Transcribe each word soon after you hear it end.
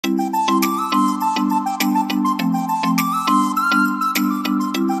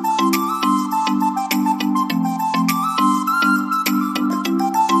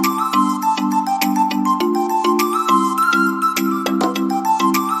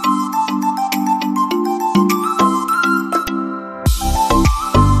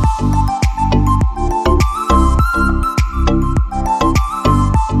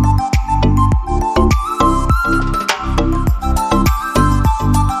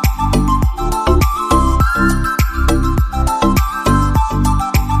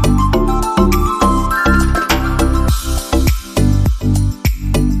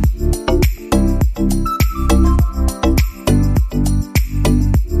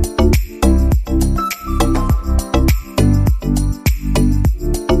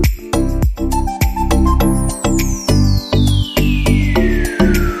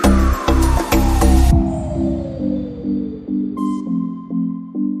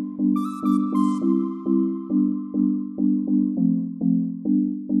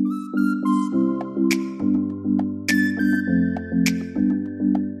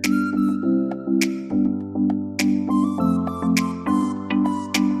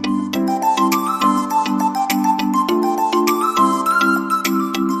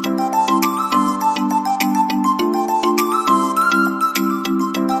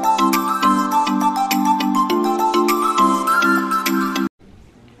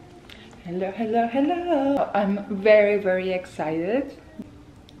Hello, hello, hello! I'm very excited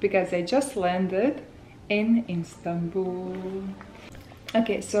because I just landed in Istanbul.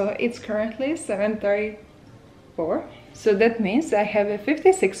 Okay, so it's currently 7:34, so that means I have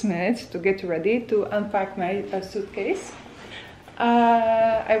 56 minutes to get ready to unpack my suitcase.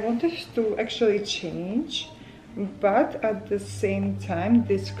 I wanted to actually change, but at the same time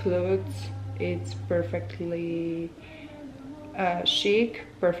this clothes it's perfectly chic,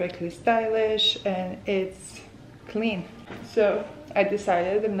 perfectly stylish, and it's clean. So I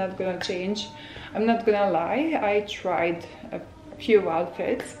decided I'm not gonna change. I'm not gonna lie, I tried a few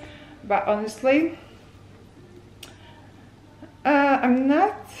outfits, but honestly I'm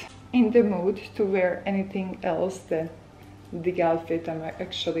not in the mood to wear anything else than the outfit I'm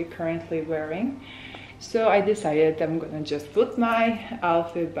actually currently wearing. So I decided I'm gonna just put my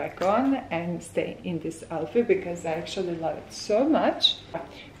outfit back on and stay in this outfit because I actually love it so much.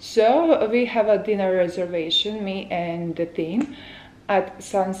 So we have a dinner reservation, me and the team, at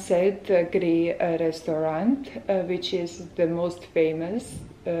Sunset Grill restaurant, which is the most famous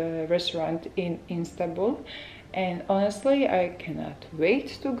restaurant in Istanbul. And honestly, I cannot wait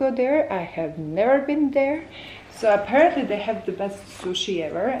to go there. I have never been there. So apparently they have the best sushi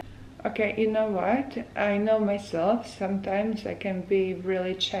ever. Okay, you know what? I know myself. Sometimes I can be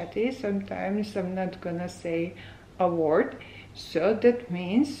really chatty. Sometimes I'm not gonna say a word. So that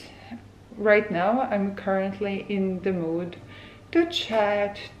means right now I'm currently in the mood to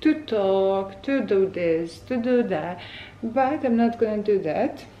chat, to talk, to do this, to do that. But I'm not gonna do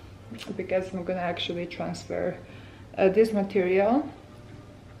that because I'm gonna actually transfer this material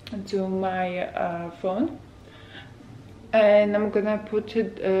to my phone. And I'm gonna put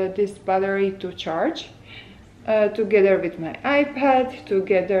this battery to charge together with my iPad,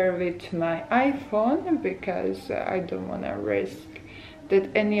 together with my iPhone, because I don't want to risk that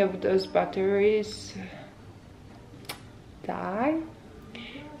any of those batteries die.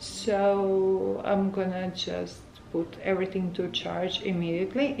 So I'm gonna just put everything to charge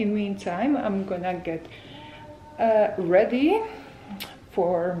immediately. In the meantime, I'm gonna get ready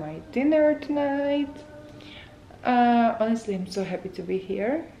for my dinner tonight. Honestly, I'm so happy to be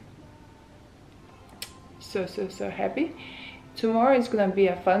here. So happy. Tomorrow is gonna be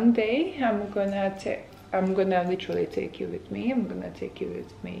a fun day. I'm gonna literally take you with me. I'm gonna take you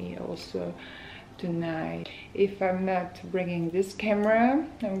with me also tonight. If I'm not bringing this camera,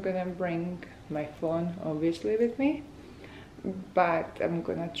 I'm gonna bring my phone obviously with me, but I'm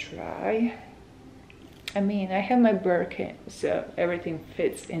gonna try. I mean, I have my Birkin, so everything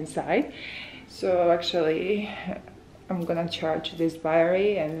fits inside. So actually I'm gonna charge this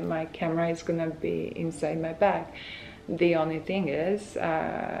battery and my camera is gonna be inside my bag. The only thing is,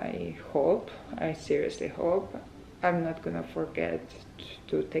 I seriously hope I'm not gonna forget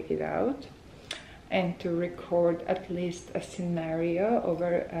to take it out and to record at least a scenario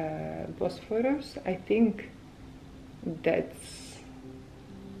over Bosphorus. I think that's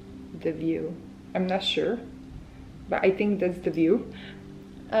the view. I'm not sure, but I think that's the view.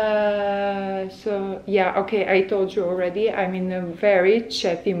 So yeah, okay, I told you already, I'm in a very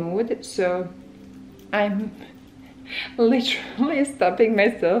chatty mood, so I'm literally stopping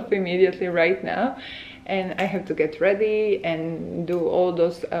myself immediately right now, and I have to get ready and do all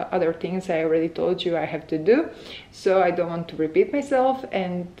those other things I already told you I have to do. So I don't want to repeat myself,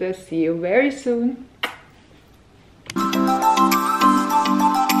 and see you very soon.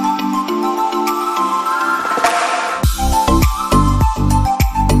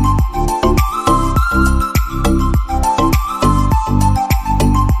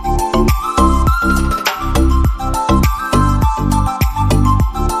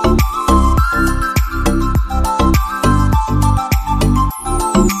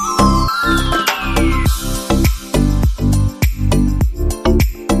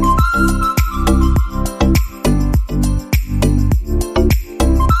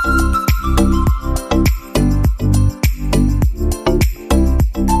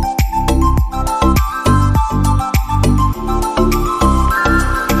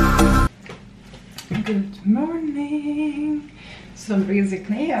 Good morning. So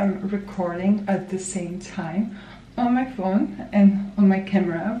basically I'm recording at the same time on my phone and on my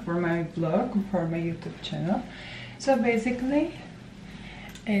camera for my vlog, for my YouTube channel. So basically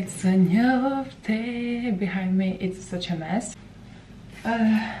it's a new day behind me. It's such a mess,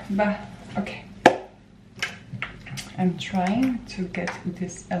 but okay, I'm trying to get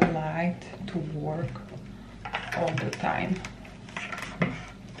this light to work all the time.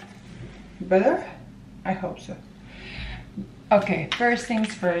 Better? I hope so. Okay, first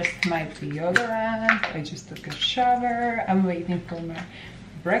things first, my deodorant. I just took a shower. I'm waiting for my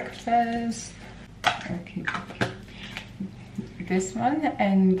breakfast. Okay, this one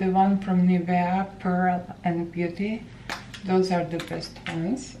and the one from Nivea, Pearl and Beauty. Those are the best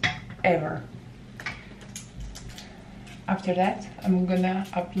ones ever. After that, I'm gonna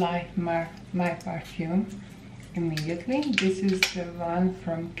apply my perfume immediately. This is the one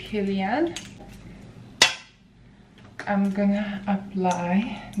from Kilian. I'm gonna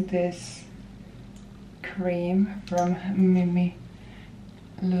apply this cream from Mimi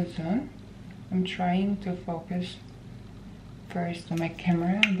Luzon. I'm trying to focus first on my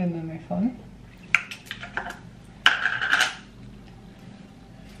camera and then on my phone.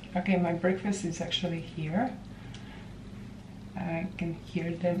 Okay, my breakfast is actually here. I can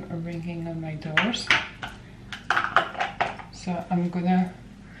hear them ringing on my doors. So I'm gonna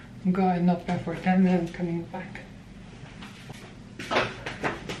go and open for them and I'm coming back.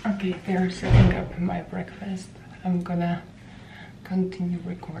 Okay, they're setting up my breakfast. I'm gonna continue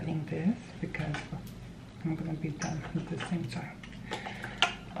recording this because I'm gonna be done at the same time.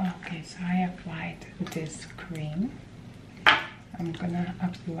 Okay, so I applied this cream. I'm gonna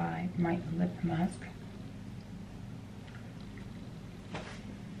apply my lip mask.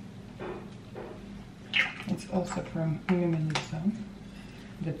 It's also from Mimi Luzon,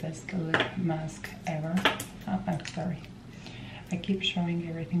 the best lip mask ever. Oh, I'm sorry. I keep showing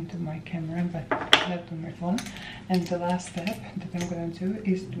everything to my camera, but not on my phone. And the last step that I'm gonna do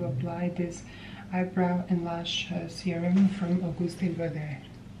is to apply this eyebrow and lash serum from Auguste Boder.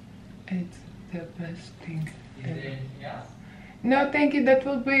 It's the best thing ever. No, thank you. That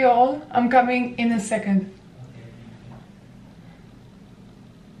will be all. I'm coming in a second.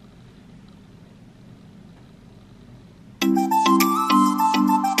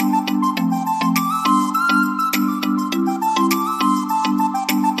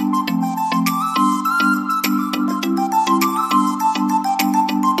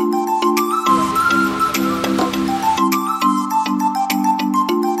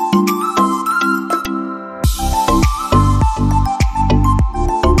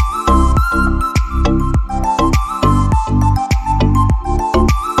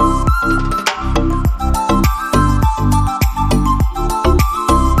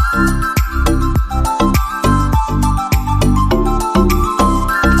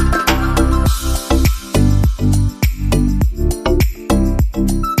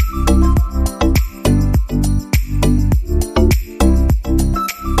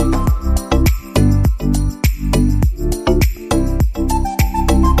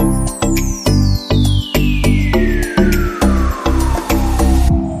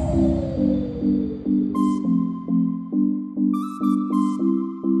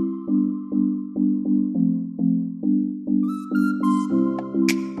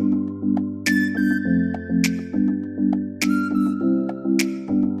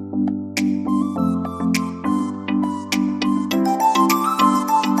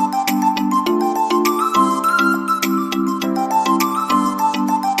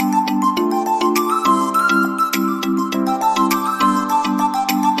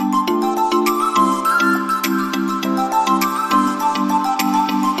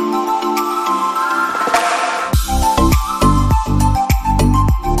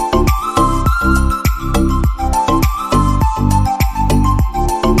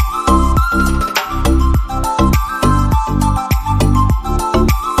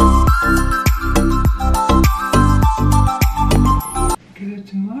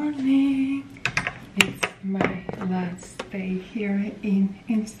 In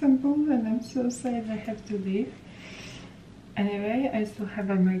Istanbul, and I'm so sad I have to leave. Anyway, I still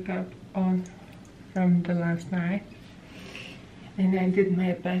have a makeup on from the last night, and I did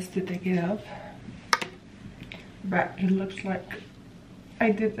my best to take it off, but it looks like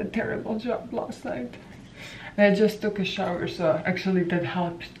I did a terrible job last night. And I just took a shower, so actually that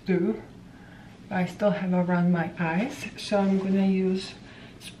helps too. But I still have around my eyes, so I'm gonna use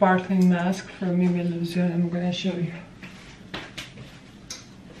sparkling mask from Mimi Luzon. I'm gonna show you.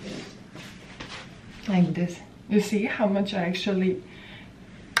 Like this. You see how much I actually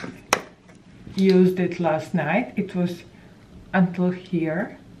used it last night? It was until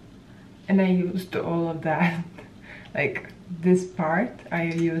here, and I used all of that. Like this part, I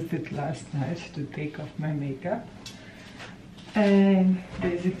used it last night to take off my makeup. And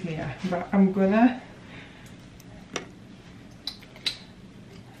basically, yeah, but I'm gonna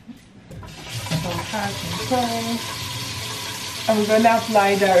I'm gonna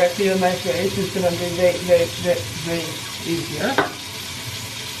apply directly on my face. It's gonna be very easier.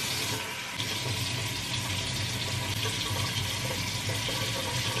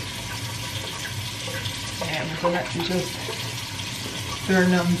 And I'm gonna just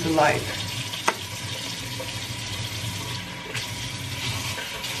turn on the light.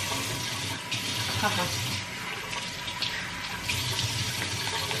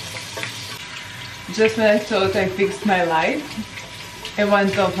 Just when I thought I fixed my light, it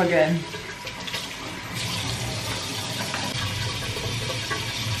went off again.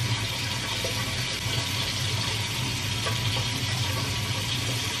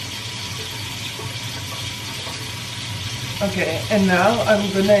 Okay, and now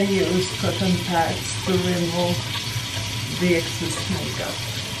I'm gonna use cotton pads to remove the excess makeup.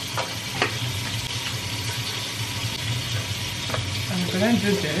 I'm gonna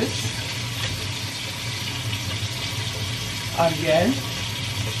do this again.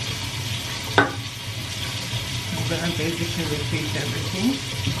 I'm gonna basically repeat everything.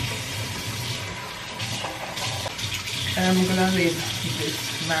 And I'm gonna leave this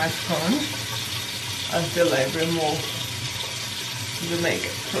mask on until I remove the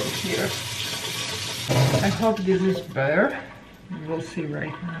makeup from here. I hope this is better. We'll see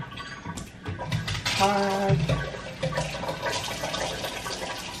right now.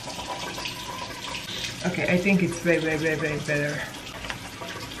 Okay, I think it's way better.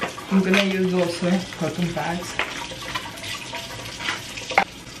 I'm gonna use also cotton pads.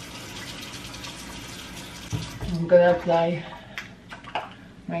 I'm gonna apply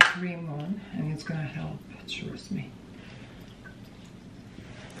my cream on and it's gonna help, trust me.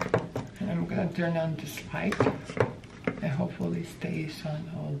 And I'm gonna turn on this light and hopefully stays on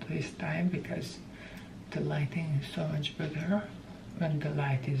all this time because the lighting is so much better when the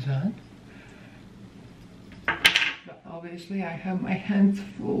light is on. But obviously I have my hands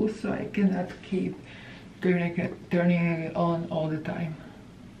full, so I cannot keep turning it on all the time.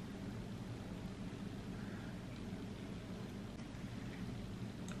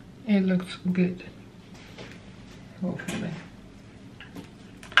 It looks good, hopefully.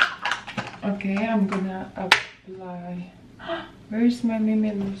 Okay, I'm gonna apply. Where's my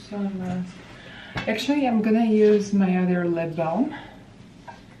Mimi Lucerne mask? Actually, I'm gonna use my other lip balm,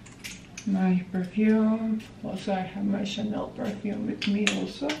 my perfume. Also, I have my Chanel perfume with me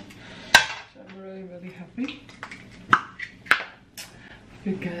also. So I'm really happy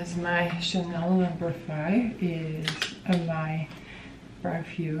because my Chanel No. 5 is my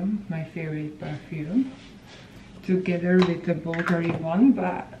perfume, my favorite perfume, together with the Bulgari one,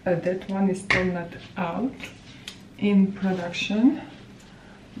 but that one is still not out in production.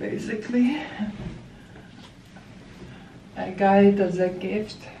 Basically, I got it as a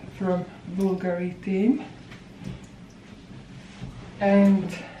gift from Bulgari team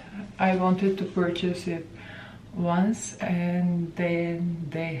and I wanted to purchase it once, and then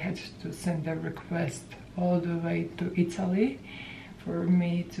they had to send a request all the way to Italy for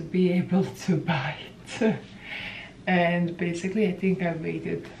me to be able to buy it. And basically I think I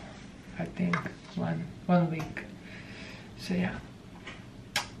waited one week. So yeah,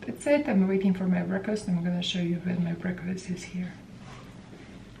 that's it. I'm waiting for my breakfast. I'm gonna show you when my breakfast is here.